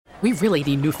We really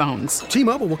need new phones.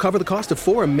 T-Mobile will cover the cost of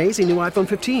 4 amazing new iPhone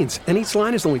 15s, and each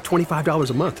line is only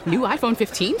 $25 a month. New iPhone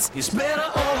 15s? It's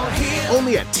better over here.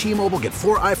 Only at T-Mobile, get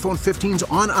 4 iPhone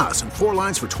 15s on us and 4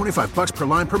 lines for $25 per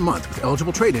line per month with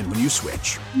eligible trade-in when you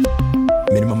switch.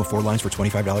 Minimum of 4 lines for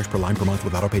 $25 per line per month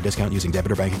with autopay discount using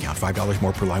debit or bank account. $5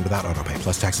 more per line without autopay,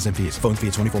 plus taxes and fees. Phone fee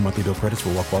at 24 monthly bill credits for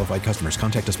well-qualified customers.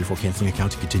 Contact us before canceling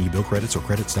account to continue bill credits or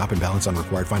credit stop and balance on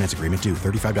required finance agreement due.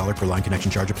 $35 per line connection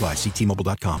charge applies. See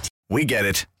T-Mobile.com. We get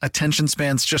it. Attention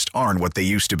spans just aren't what they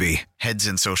used to be. Heads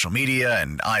in social media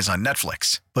and eyes on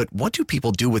Netflix. But what do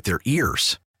people do with their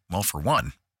ears? Well, for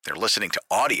one, they're listening to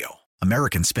audio.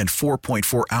 Americans spend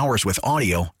 4.4 hours with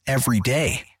audio every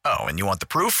day. Oh, and you want the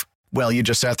proof? Well, you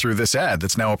just sat through this ad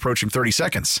that's now approaching 30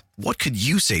 seconds. What could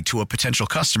you say to a potential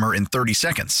customer in 30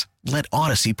 seconds? Let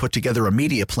Odyssey put together a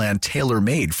media plan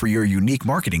tailor-made for your unique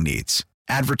marketing needs.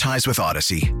 Advertise with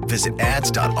Odyssey. Visit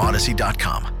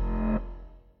ads.odyssey.com.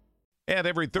 And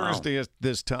every Thursday at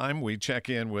this time, we check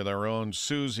in with our own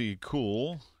Suzie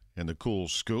Cool in the Cool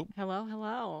Scoop. Hello,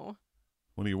 hello.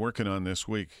 What are you working on this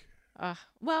week?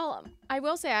 Well, I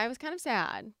will say I was kind of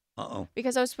sad. Uh-oh.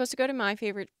 Because I was supposed to go to my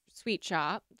favorite sweet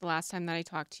shop the last time that I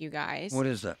talked to you guys. What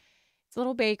is that? It's a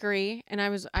little bakery, and I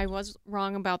was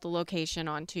wrong about the location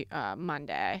on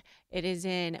Monday. It is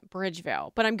in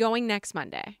Bridgeville, but I'm going next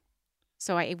Monday.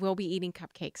 So I will be eating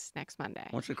cupcakes next Monday.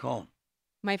 What's it called?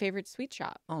 My favorite sweet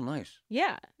shop. Oh, nice.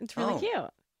 Yeah, it's really cute.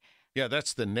 Yeah,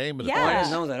 that's the name of the Yeah. Oh, I place.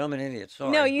 didn't know that. I'm an idiot.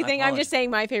 Sorry. No, you I think I'm apologize. just saying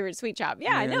my favorite sweet shop.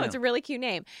 Yeah, I know. no. It's a really cute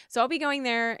name. So I'll be going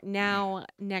there now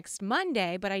next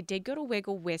Monday, but I did go to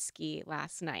Wiggle Whiskey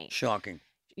last night. Shocking.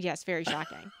 Yes, very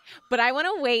shocking. But I want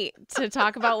to wait to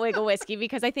talk about Wiggle Whiskey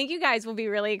because I think you guys will be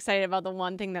really excited about the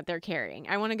one thing that they're carrying.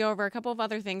 I want to go over a couple of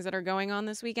other things that are going on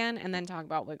this weekend and then talk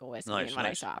about Wiggle Whiskey and what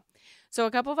I saw. So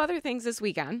a couple of other things this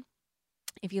weekend.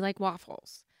 If you like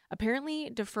waffles, apparently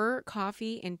Defer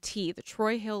Coffee and Tea, the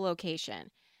Troy Hill location,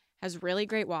 has really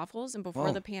great waffles. And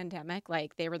before the pandemic,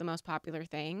 like they were the most popular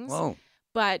things. Whoa.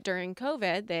 But during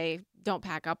COVID, they don't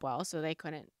pack up well, so they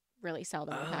couldn't really sell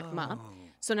them and pack them up.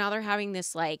 So now they're having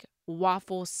this like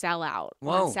waffle sellout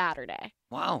on Saturday.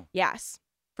 Wow. Yes.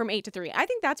 From 8 to 3. I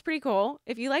think that's pretty cool.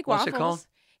 If you like What's waffles. it called?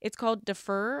 It's called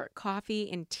Defer Coffee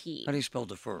and Tea. How do you spell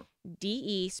defer?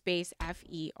 DE space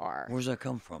FER. Where's that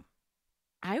come from?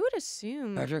 I would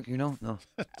assume Patrick, you know? No.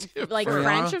 like Ariana?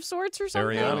 French of sorts or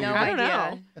something. Ariana? No I don't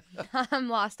idea. know. I'm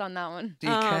lost on that one.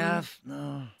 Decaf?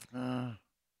 No.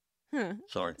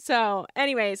 Sorry. So,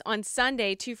 anyways, on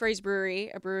Sunday, Two Phrase Brewery,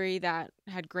 a brewery that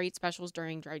had great specials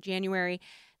during Dry January,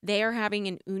 they are having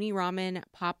an uni ramen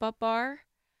pop-up bar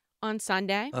on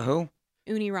Sunday. Who?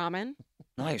 Uni ramen.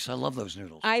 Nice. I love those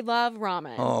noodles. I love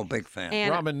ramen. Oh, big fan.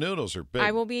 And Ramen noodles are big.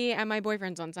 I will be at my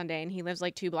boyfriend's on Sunday, and he lives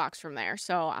like 2 blocks from there.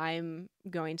 So I'm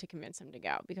going to convince him to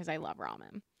go because I love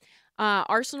ramen.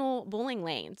 Arsenal Bowling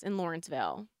Lanes in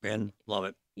Lawrenceville. Ben, love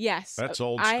it. Yes. That's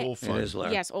old school fun. It is,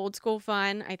 Larry. Yes, old school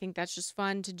fun. I think that's just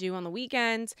fun to do on the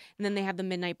weekends. And then they have the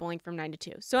midnight bowling from 9 to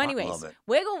 2. So anyways, love it.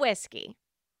 Wiggle Whiskey.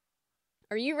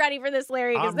 Are you ready for this,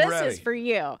 Larry? Because I'm this ready. is for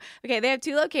you. Okay, they have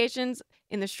 2 locations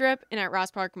in the Strip and at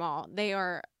Ross Park Mall. They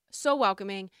are so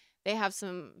welcoming. They have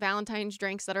some Valentine's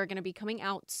drinks that are going to be coming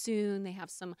out soon. They have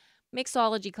some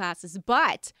mixology classes.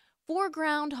 But for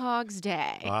Groundhog's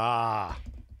Day,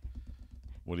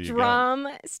 What do you got? drum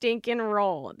stinkin'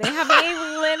 roll. They have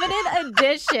a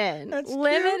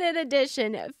limited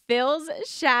edition Phil's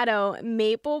Shadow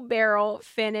Maple Barrel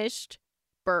finished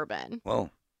bourbon. Whoa.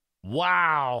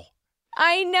 Wow.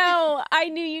 I know. I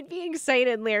knew you'd be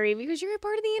excited, Larry, because you're a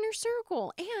part of the inner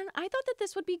circle. And I thought that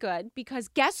this would be good because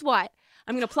guess what?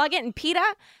 I'm going to plug it in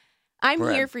PETA. I'm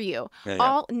Brad. here for you. Yeah.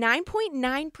 All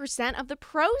 9.9% of the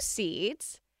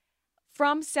proceeds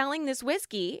from selling this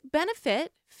whiskey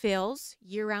benefit Phil's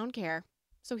year-round care.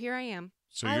 So here I am.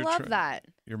 So I love that.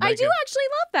 You're I making, do actually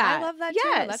love that. I love that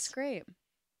yes. too. That's great.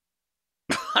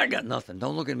 I got nothing.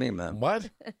 Don't look at me, man. What?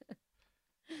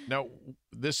 Now,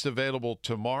 this is available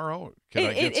tomorrow? Can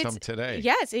I get some today?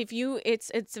 Yes,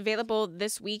 it's available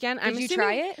this weekend. Did you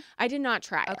try it? I did not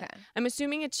try Okay. it. I'm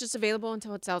assuming it's just available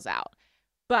until it sells out.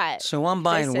 But So I'm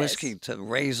buying this whiskey is- to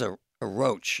raise a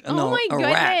roach. Oh, No, my a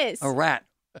goodness. rat. A rat.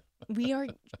 we are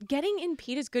getting in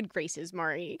PETA's good graces,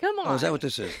 Marty. Come on. Oh, is that what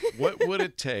this is? What would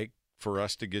it take for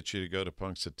us to get you to go to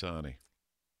Punxsutawney?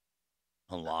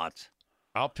 A lot.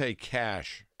 I'll pay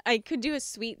cash. I could do a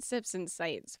sweet sips and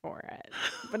sights for it,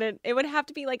 but it would have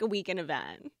to be like a weekend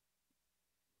event.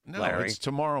 No, Larry. it's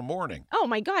tomorrow morning. Oh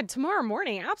my God, tomorrow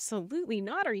morning? Absolutely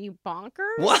not. Are you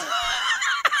bonkers? What?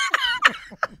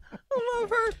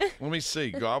 Let me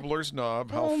see. Gobbler's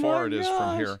Knob, how Oh far my it is from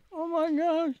gosh. here. Oh my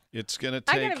gosh. It's going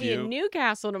to I take gotta be in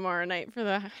Newcastle tomorrow night for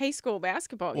the high school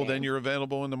basketball game. Well, then you're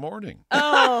available in the morning.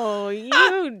 Oh,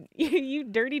 you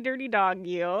dirty, dirty dog,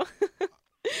 you.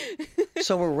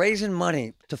 So we're raising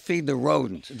money to feed the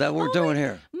rodents. Is that what we're doing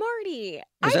here? Marty,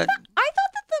 I Is that- thought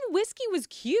that the whiskey was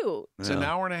cute. It's an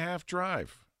hour and a half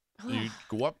drive. You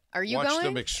go up, Are you watch going?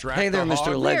 them extract Hey there, the Mr. hog.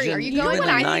 Legend. Larry, are you You've going? been What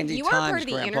to I think 90 you are part times, of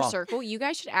the Grandpa. inner circle. You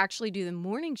guys should actually do the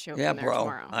morning show Yeah, from there bro.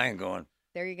 tomorrow. I ain't going.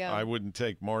 There you go. I wouldn't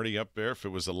take Marty up there if it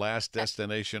was the last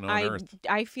destination on earth.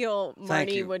 I feel Thank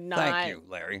Marty you. would not Thank you,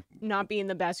 Larry. not be in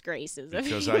the best graces if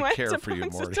Because he I went care to for you,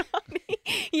 Marty.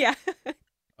 Punxsutawney. Yeah.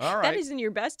 All right. That is in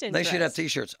your best They interest. should have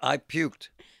T-shirts. I puked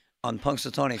on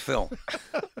Punxsutawney Phil.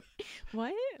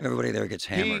 What? Everybody there gets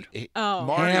hammered. Oh.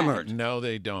 Marty, Hammered. No,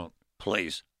 they don't.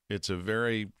 Please. It's a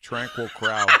very tranquil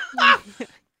crowd.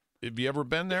 Have you ever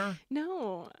been there?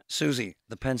 No. Susie,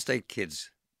 the Penn State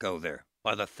kids go there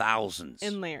by the thousands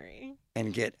And Larry.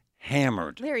 and get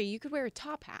hammered. Larry, you could wear a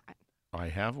top hat. I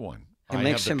have one. It I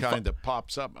makes have him the fu- kind that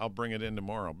pops up. I'll bring it in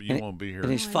tomorrow, but you And- won't be here.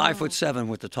 And he's I 5'7"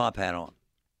 with the top hat on.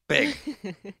 Big.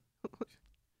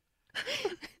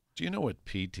 Do you know what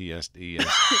PTSD is?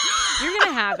 You're going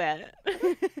to have it.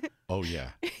 Oh, yeah.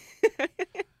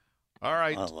 All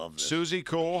right. I love this. Suzie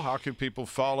Cool, how can people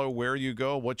follow where you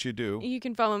go, what you do? You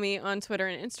can follow me on Twitter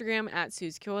and Instagram at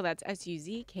Suzie Cool. That's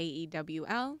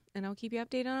SUZKEWL. And I'll keep you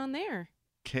updated on there.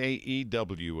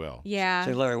 KEWL. Yeah.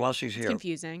 Say, Larry, while she's It's here,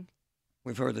 confusing.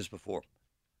 we've heard this before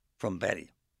from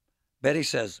Betty. Betty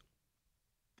says,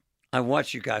 I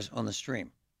watch you guys on the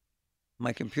stream.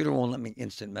 My computer won't let me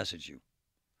instant message you.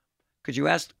 Could you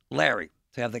ask Larry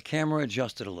to have the camera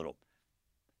adjusted a little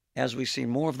as we see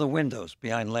more of the windows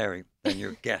behind Larry than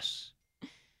your guests? How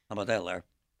about that, Larry?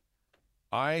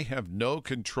 I have no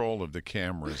control of the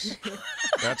cameras.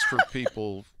 That's for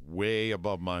people way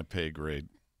above my pay grade.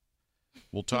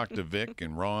 We'll talk to Vic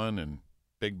and Ron and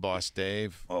Big Boss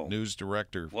Dave, Whoa. News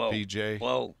Director Whoa. PJ.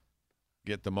 Whoa.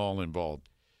 Get them all involved.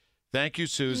 Thank you,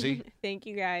 Susie. Thank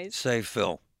you, guys. Say,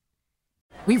 Phil.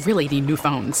 We really need new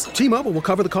phones. T-Mobile will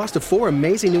cover the cost of 4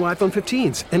 amazing new iPhone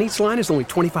 15s, and each line is only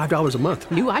 $25 a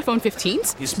month. New iPhone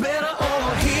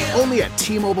 15s? Only at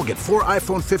T-Mobile, get 4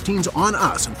 iPhone 15s on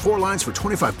us and 4 lines for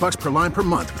 $25 per line per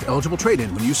month with eligible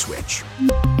trade-in when you switch.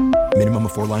 Minimum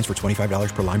of 4 lines for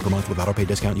 $25 per line per month with auto pay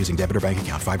discount using debit or bank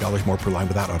account. $5 more per line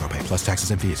without auto pay, plus taxes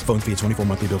and fees. Phone fee at 24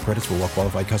 monthly bill credits for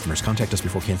well-qualified customers. Contact us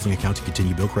before canceling account to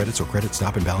continue bill credits or credit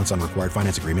stop and balance on required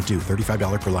finance agreement due.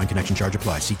 $35 per line connection charge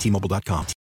applies. See T-Mobile.com.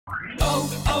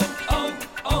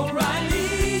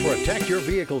 Protect your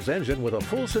vehicle's engine with a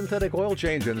full synthetic oil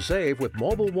change and save with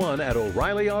Mobile One at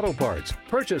O'Reilly Auto Parts.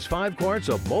 Purchase 5 quarts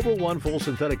of Mobile One full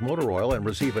synthetic motor oil and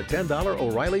receive a $10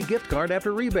 O'Reilly gift card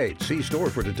after rebate. See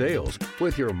store for details.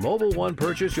 With your Mobile One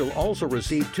purchase, you'll also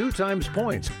receive 2 times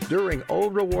points during O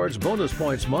Rewards Bonus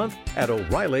Points Month at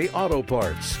O'Reilly Auto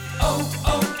Parts.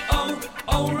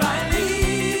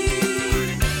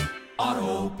 O'Reilly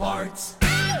Auto Parts.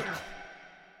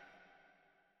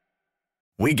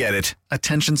 We get it.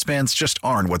 Attention spans just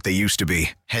aren't what they used to be.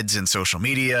 Heads in social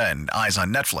media and eyes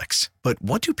on Netflix. But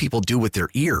what do people do with their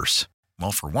ears?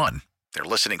 Well, for one, they're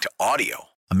listening to audio.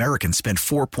 Americans spend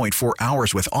 4.4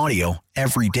 hours with audio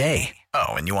every day. Oh,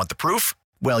 and you want the proof?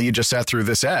 Well, you just sat through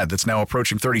this ad that's now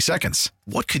approaching 30 seconds.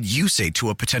 What could you say to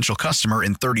a potential customer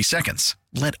in 30 seconds?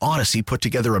 Let Odyssey put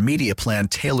together a media plan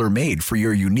tailor-made for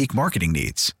your unique marketing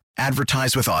needs.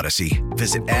 Advertise with Odyssey.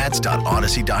 Visit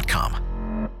ads.odyssey.com.